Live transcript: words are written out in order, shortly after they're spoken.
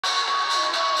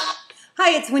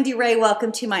Hi, it's Wendy Ray.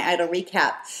 Welcome to my Idol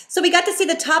Recap. So we got to see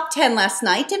the top 10 last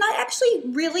night, and I actually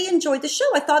really enjoyed the show.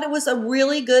 I thought it was a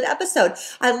really good episode.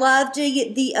 I loved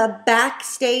the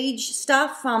backstage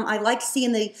stuff. I liked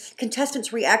seeing the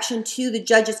contestants' reaction to the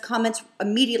judges' comments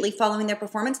immediately following their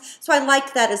performance, so I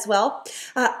liked that as well.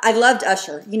 I loved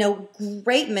Usher.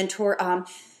 Great mentor.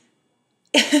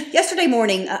 Yesterday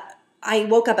morning, I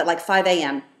woke up at like 5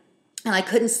 a.m., and I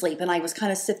couldn't sleep, and I was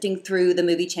kind of sifting through the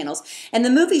movie channels. And the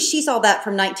movie She's All That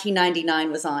from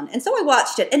 1999 was on. And so I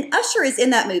watched it. And Usher is in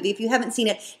that movie. If you haven't seen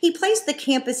it, he plays the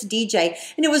campus DJ.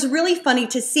 And it was really funny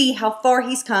to see how far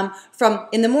he's come from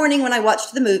in the morning when I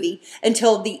watched the movie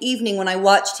until the evening when I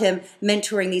watched him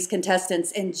mentoring these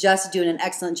contestants and just doing an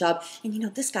excellent job.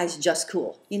 And this guy's just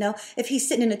cool. If he's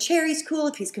sitting in a chair, he's cool.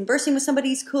 If he's conversing with somebody,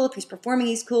 he's cool. If he's performing,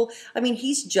 he's cool. I mean,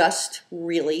 he's just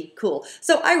really cool.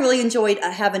 So I really enjoyed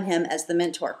having him as the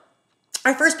mentor.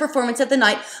 Our first performance of the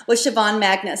night was Siobhan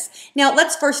Magnus. Now,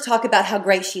 let's first talk about how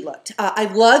great she looked. I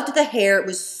loved the hair. It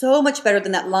was so much better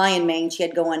than that lion mane she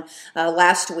had going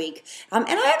last week. And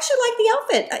I actually liked the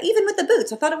outfit, even with the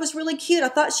boots. I thought it was really cute. I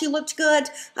thought she looked good.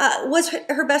 Was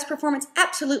her best performance?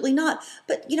 Absolutely not.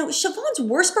 But, Siobhan's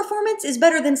worst performance is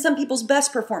better than some people's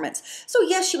best performance. So,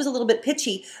 yes, she was a little bit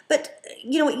pitchy. But,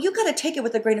 you got to take it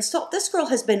with a grain of salt. This girl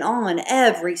has been on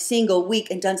every single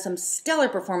week and done some stellar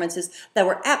performances that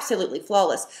were absolutely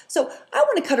flawless. So I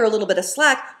want to cut her a little bit of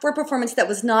slack for a performance that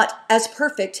was not as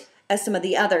perfect as some of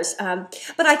the others.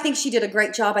 But I think she did a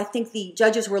great job. I think the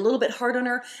judges were a little bit hard on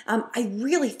her. I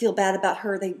really feel bad about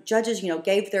her. The judges,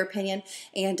 gave their opinion,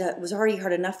 and it was already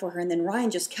hard enough for her. And then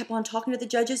Ryan just kept on talking to the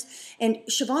judges, and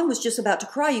Siobhan was just about to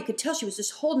cry. You could tell she was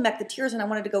just holding back the tears, and I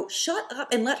wanted to go, shut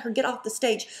up and let her get off the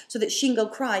stage so that she can go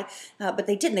cry. But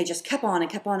they didn't. They just kept on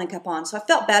and kept on and kept on. So I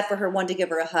felt bad for her, wanted to give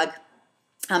her a hug.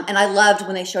 And I loved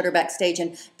when they showed her backstage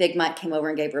and Big Mike came over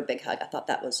and gave her a big hug. I thought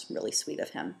that was really sweet of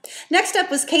him. Next up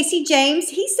was Casey James.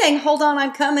 He sang Hold On,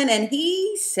 I'm Coming, and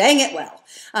he sang it well.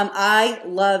 I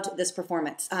loved this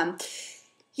performance.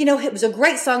 It was a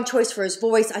great song choice for his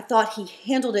voice. I thought he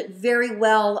handled it very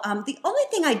well. The only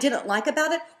thing I didn't like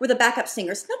about it were the backup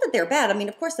singers. Not that they're bad. I mean,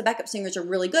 of course, the backup singers are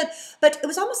really good, but it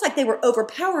was almost like they were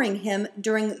overpowering him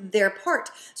during their part.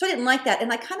 So I didn't like that,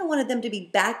 and I kind of wanted them to be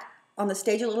back on the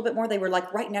stage a little bit more. They were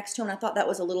like right next to him, and I thought that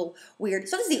was a little weird.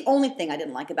 So this is the only thing I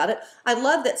didn't like about it. I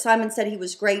love that Simon said he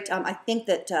was great. I think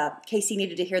that Casey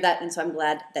needed to hear that, and so I'm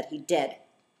glad that he did.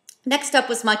 Next up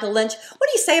was Michael Lynch. What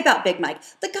do you say about Big Mike?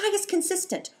 The guy is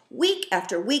consistent. Week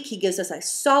after week, he gives us a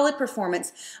solid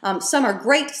performance. Some are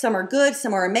great, some are good,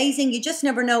 some are amazing. You just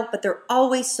never know, but they're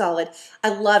always solid. I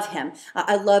love him.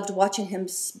 I loved watching him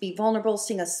be vulnerable,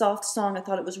 sing a soft song. I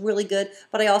thought it was really good,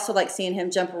 but I also like seeing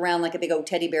him jump around like a big old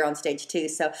teddy bear on stage too.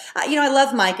 So, I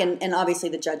love Mike, and obviously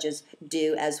the judges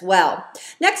do as well.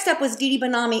 Next up was Dee Dee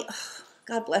Bonami.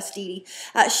 God bless Dee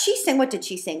Dee. She sang, what did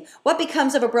she sing? What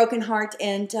Becomes of a Broken Heart,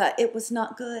 and it was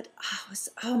not good.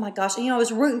 Oh my gosh. I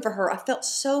was rooting for her. I felt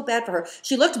so bad for her.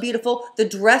 She looked beautiful. The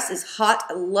dress is hot.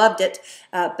 I loved it,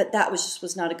 but that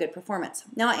was not a good performance.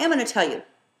 Now, I am going to tell you,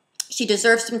 she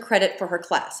deserves some credit for her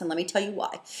class, and let me tell you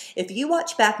why. If you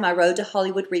watch back my Road to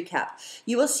Hollywood recap,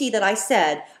 you will see that I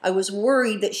said I was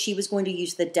worried that she was going to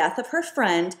use the death of her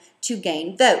friend to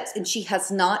gain votes, and she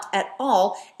has not at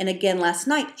all, and again last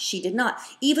night, she did not.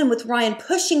 Even with Ryan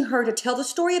pushing her to tell the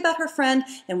story about her friend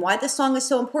and why the song is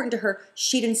so important to her,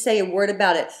 she didn't say a word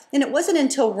about it. And it wasn't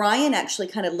until Ryan actually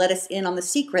kind of let us in on the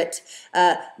secret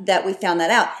that we found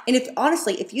that out. And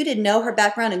honestly, if you didn't know her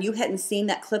background and you hadn't seen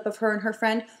that clip of her and her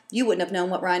friend, you wouldn't have known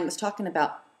what Ryan was talking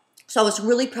about. So I was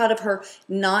really proud of her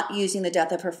not using the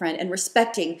death of her friend and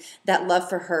respecting that love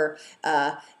for her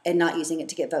and not using it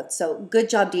to get votes. So good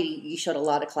job, Dee Dee. You showed a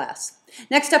lot of class.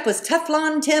 Next up was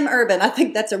Teflon Tim Urban. I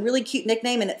think that's a really cute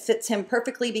nickname, and it fits him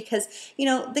perfectly because,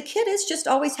 the kid is just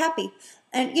always happy.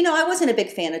 And, I wasn't a big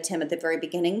fan of Tim at the very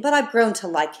beginning, but I've grown to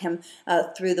like him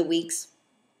through the weeks.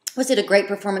 Was it a great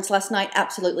performance last night?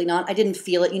 Absolutely not. I didn't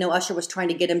feel it. Usher was trying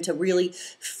to get him to really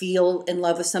feel in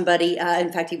love with somebody.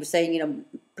 In fact, he was saying,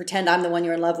 pretend I'm the one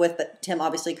you're in love with, but Tim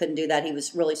obviously couldn't do that. He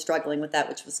was really struggling with that,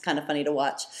 which was kind of funny to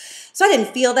watch. So I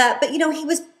didn't feel that, but, he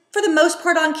was, for the most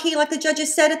part, on key, like the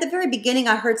judges said. At the very beginning,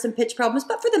 I heard some pitch problems,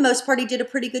 but for the most part, he did a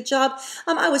pretty good job.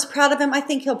 I was proud of him. I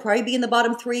think he'll probably be in the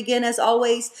bottom 3 again, as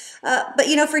always. But,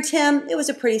 for Tim, it was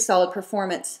a pretty solid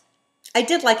performance. I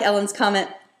did like Ellen's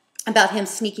comment about him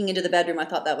sneaking into the bedroom. I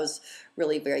thought that was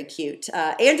really very cute.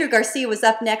 Andrew Garcia was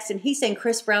up next, and he sang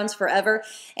Chris Brown's Forever,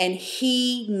 and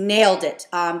he nailed it.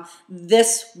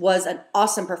 This was an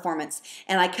awesome performance,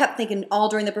 and I kept thinking all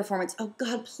during the performance, oh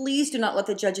God, please do not let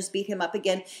the judges beat him up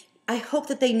again. I hope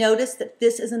that they notice that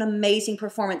this is an amazing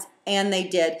performance, and they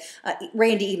did.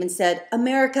 Randy even said,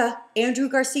 America, Andrew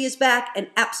Garcia's back, and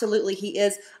absolutely he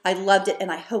is. I loved it, and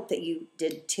I hope that you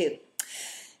did too.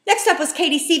 Next up was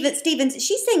Katie Stevens.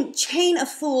 She sang Chain of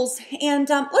Fools, and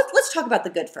let's talk about the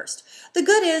good first. The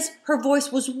good is her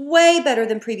voice was way better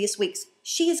than previous weeks.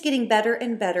 She is getting better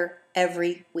and better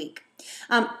every week.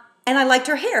 And I liked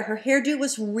her hair. Her hairdo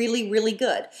was really, really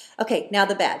good. Okay, now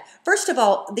the bad. First of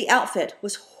all, the outfit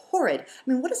was horrid. I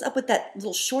mean, what is up with that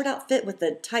little short outfit with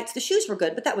the tights? The shoes were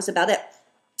good, but that was about it.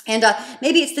 And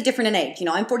maybe it's the different in age. You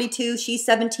know, I'm 42, she's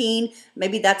 17.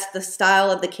 Maybe that's the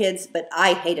style of the kids, but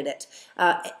I hated it.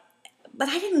 But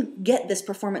I didn't get this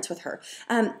performance with her.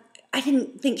 I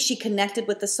didn't think she connected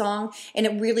with the song, and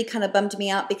it really kind of bummed me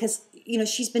out because, you know,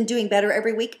 she's been doing better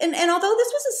every week. And although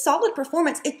this was a solid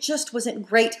performance, it just wasn't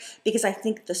great because I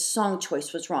think the song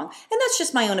choice was wrong. And that's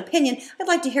just my own opinion. I'd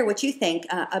like to hear what you think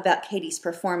about Katie's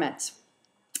performance.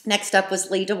 Next up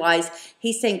was Lee DeWise.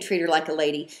 He sang Treat Her Like a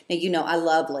Lady. Now, you know, I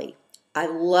love Lee. I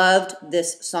loved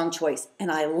this song choice,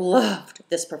 and I loved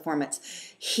this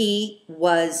performance. He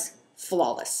was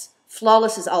flawless.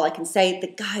 Flawless is all I can say. The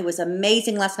guy was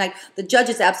amazing last night. The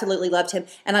judges absolutely loved him.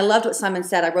 And I loved what Simon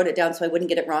said. I wrote it down so I wouldn't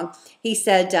get it wrong. He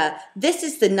said, this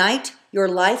is the night your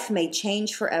life may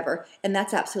change forever. And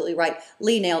that's absolutely right.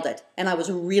 Lee nailed it. And I was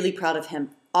really proud of him.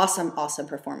 Awesome, awesome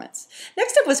performance.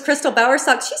 Next up was Crystal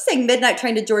Bowersock. She sang Midnight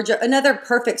Train to Georgia, another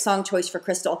perfect song choice for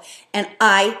Crystal. And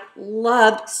I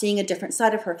loved seeing a different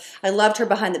side of her. I loved her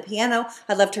behind the piano.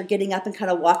 I loved her getting up and kind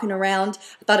of walking around.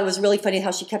 I thought it was really funny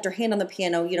how she kept her hand on the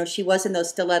piano. You know, she was in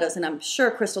those stilettos, and I'm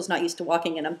sure Crystal's not used to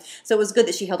walking in them. So it was good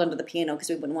that she held onto the piano because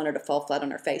we wouldn't want her to fall flat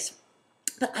on her face.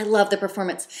 But I love the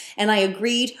performance, and I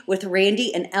agreed with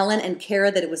Randy and Ellen and Kara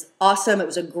that it was awesome. It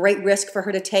was a great risk for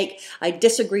her to take. I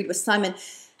disagreed with Simon.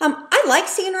 I like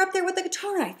seeing her up there with the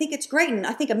guitar. I think it's great, and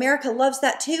I think America loves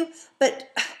that too.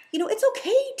 But, you know, it's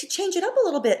okay to change it up a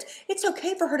little bit. It's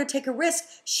okay for her to take a risk.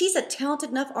 She's a talented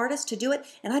enough artist to do it,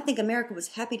 and I think America was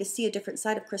happy to see a different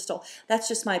side of Crystal. That's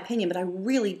just my opinion, but I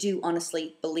really do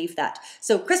honestly believe that.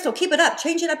 So, Crystal, keep it up.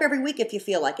 Change it up every week if you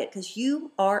feel like it, because you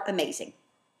are amazing.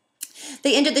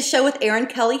 They ended the show with Aaron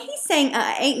Kelly. He sang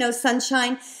Ain't No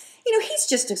Sunshine. You know, he's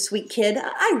just a sweet kid.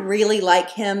 I really like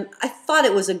him. I thought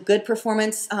it was a good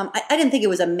performance. I didn't think it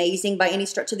was amazing by any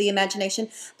stretch of the imagination,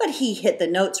 but he hit the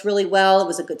notes really well. It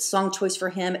was a good song choice for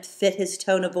him. It fit his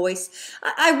tone of voice.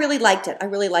 I really liked it. I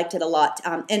really liked it a lot.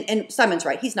 And Simon's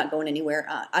right. He's not going anywhere.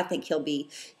 I think he'll be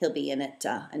in it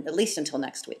at least until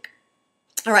next week.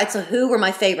 All right, so who were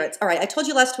my favorites? All right, I told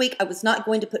you last week I was not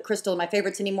going to put Crystal in my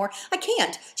favorites anymore. I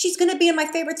can't. She's going to be in my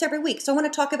favorites every week, so I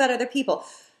want to talk about other people.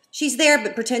 She's there,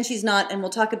 but pretend she's not, and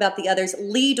we'll talk about the others.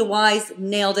 Lee DeWise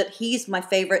nailed it. He's my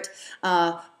favorite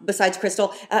besides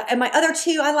Crystal. And my other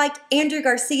two, I liked Andrew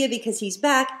Garcia because he's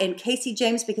back, and Casey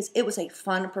James because it was a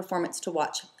fun performance to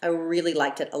watch. I really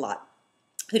liked it a lot.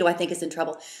 Who do I think is in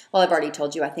trouble? Well, I've already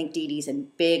told you. I think Dee Dee's in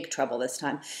big trouble this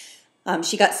time.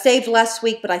 She got saved last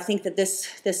week, but I think that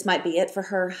this might be it for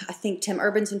her. I think Tim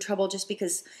Urban's in trouble just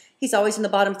because he's always in the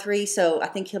bottom three, so I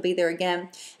think he'll be there again. And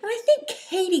I think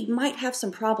Katie might have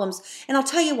some problems, and I'll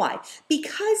tell you why.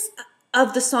 Because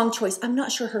of the song choice, I'm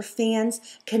not sure her fans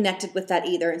connected with that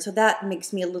either, and so that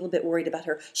makes me a little bit worried about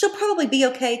her. She'll probably be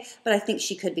okay, but I think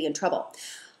she could be in trouble.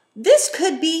 This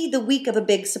could be the week of a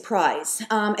big surprise.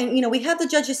 And, you know, we have the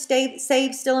judges'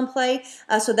 save still in play,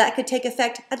 so that could take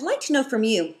effect. I'd like to know from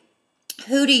you,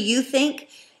 who do you think,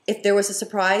 if there was a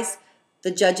surprise,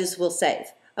 the judges will save?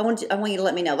 I want you to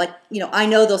let me know. Like, you know, I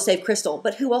know they'll save Crystal,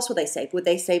 but who else would they save? Would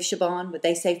they save Siobhan? Would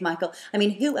they save Michael? I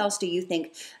mean, who else do you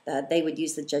think they would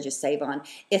use the judges' save on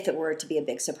if it were to be a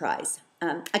big surprise?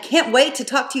 I can't wait to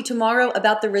talk to you tomorrow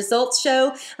about the results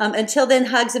show. Until then,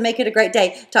 hugs and make it a great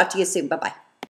day. Talk to you soon. Bye-bye.